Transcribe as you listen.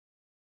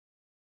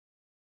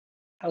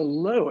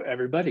Hello,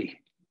 everybody.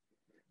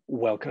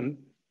 Welcome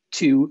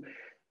to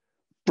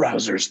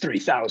Browsers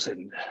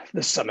 3000,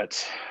 the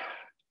summit.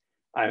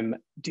 I'm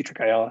Dietrich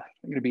Ayala.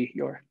 I'm going to be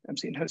your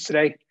MC and host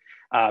today.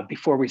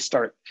 Before we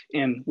start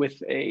in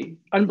with an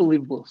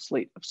unbelievable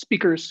slate of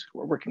speakers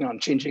who are working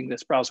on changing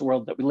this browser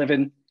world that we live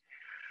in,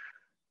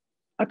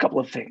 a couple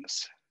of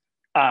things.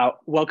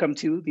 Welcome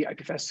to the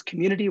IPFS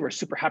community. We're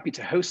super happy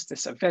to host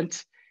this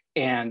event,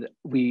 and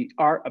we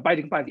are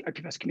abiding by the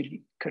IPFS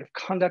community code of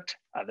conduct.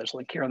 There's a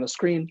link here on the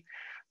screen.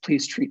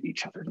 Please treat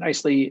each other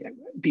nicely and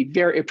be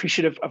very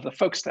appreciative of the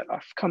folks that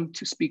have come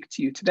to speak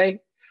to you today,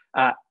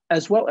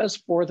 as well as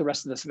for the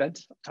rest of this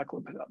event. I'll talk a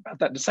little bit about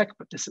that in a sec,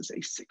 but this is a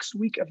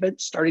 6-week event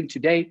starting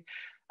today.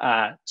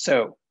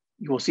 So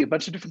you will see a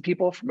bunch of different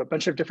people from a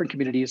bunch of different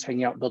communities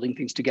hanging out, building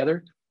things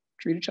together.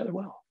 Treat each other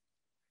well.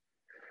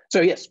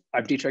 So yes,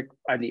 I'm Dietrich.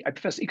 I'm the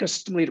IPFS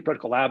ecosystem lead at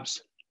Protocol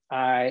Labs.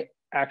 I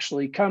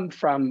actually come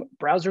from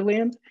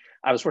Browserland.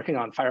 I was working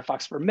on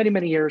Firefox for many,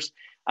 many years.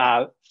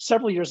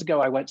 Several years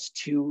ago, I went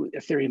to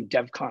Ethereum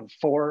DevCon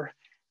 4.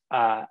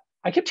 I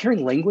kept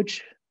hearing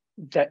language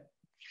that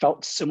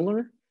felt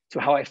similar to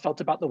how I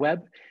felt about the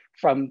web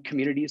from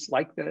communities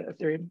like the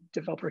Ethereum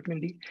developer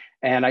community.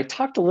 And I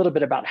talked a little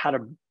bit about how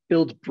to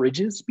build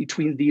bridges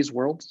between these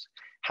worlds.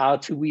 How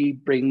do we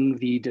bring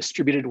the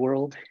distributed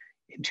world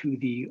into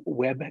the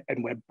web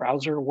and web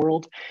browser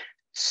world?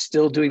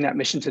 Still doing that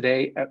mission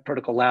today at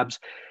Protocol Labs.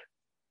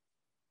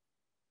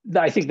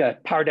 I think the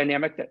power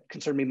dynamic that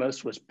concerned me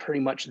most was pretty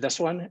much this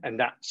one. And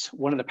that's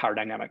one of the power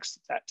dynamics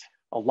that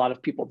a lot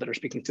of people that are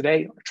speaking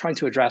today are trying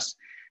to address.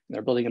 And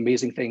they're building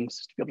amazing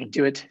things to be able to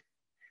do it.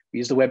 We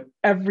use the web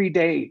every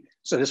day.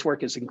 So this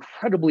work is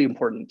incredibly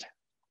important.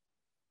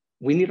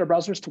 We need our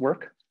browsers to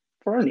work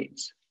for our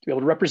needs, to be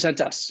able to represent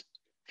us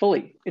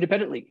fully,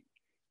 independently,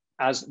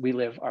 as we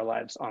live our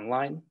lives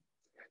online.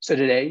 So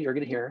today you're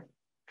going to hear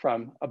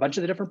from a bunch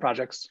of the different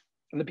projects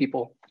and the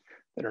people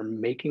that are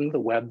making the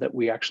web that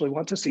we actually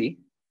want to see.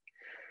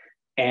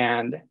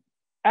 And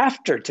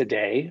after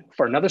today,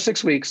 for another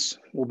 6 weeks,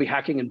 we'll be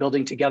hacking and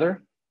building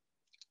together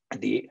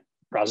the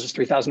Browsers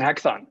 3000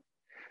 Hackathon.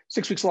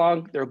 6 weeks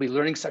long, there will be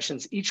learning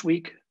sessions each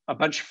week, a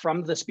bunch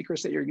from the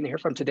speakers that you're going to hear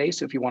from today.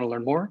 So if you want to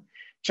learn more,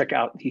 check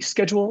out the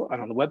schedule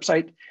on the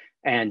website,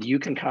 and you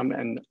can come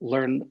and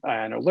learn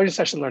in a learning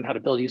session, learn how to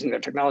build using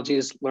their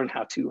technologies, learn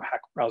how to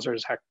hack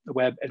browsers, hack the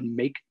web, and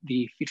make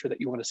the feature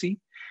that you want to see.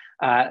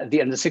 At the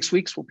end of the 6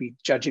 weeks, we'll be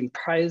judging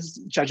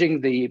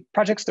the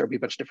projects. There'll be a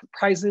bunch of different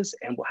prizes,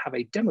 and we'll have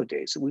a demo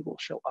day. So we will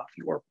show off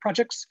your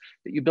projects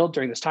that you build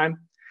during this time.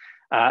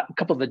 A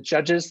couple of the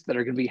judges that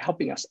are going to be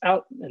helping us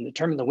out and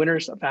determine the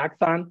winners of the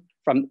hackathon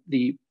from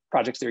the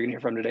projects that you're going to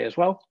hear from today as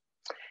well.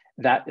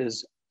 That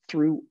is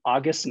through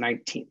August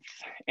 19th.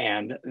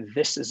 And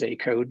this is a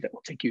code that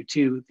will take you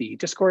to the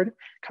Discord.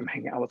 Come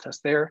hang out with us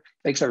there.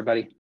 Thanks,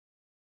 everybody.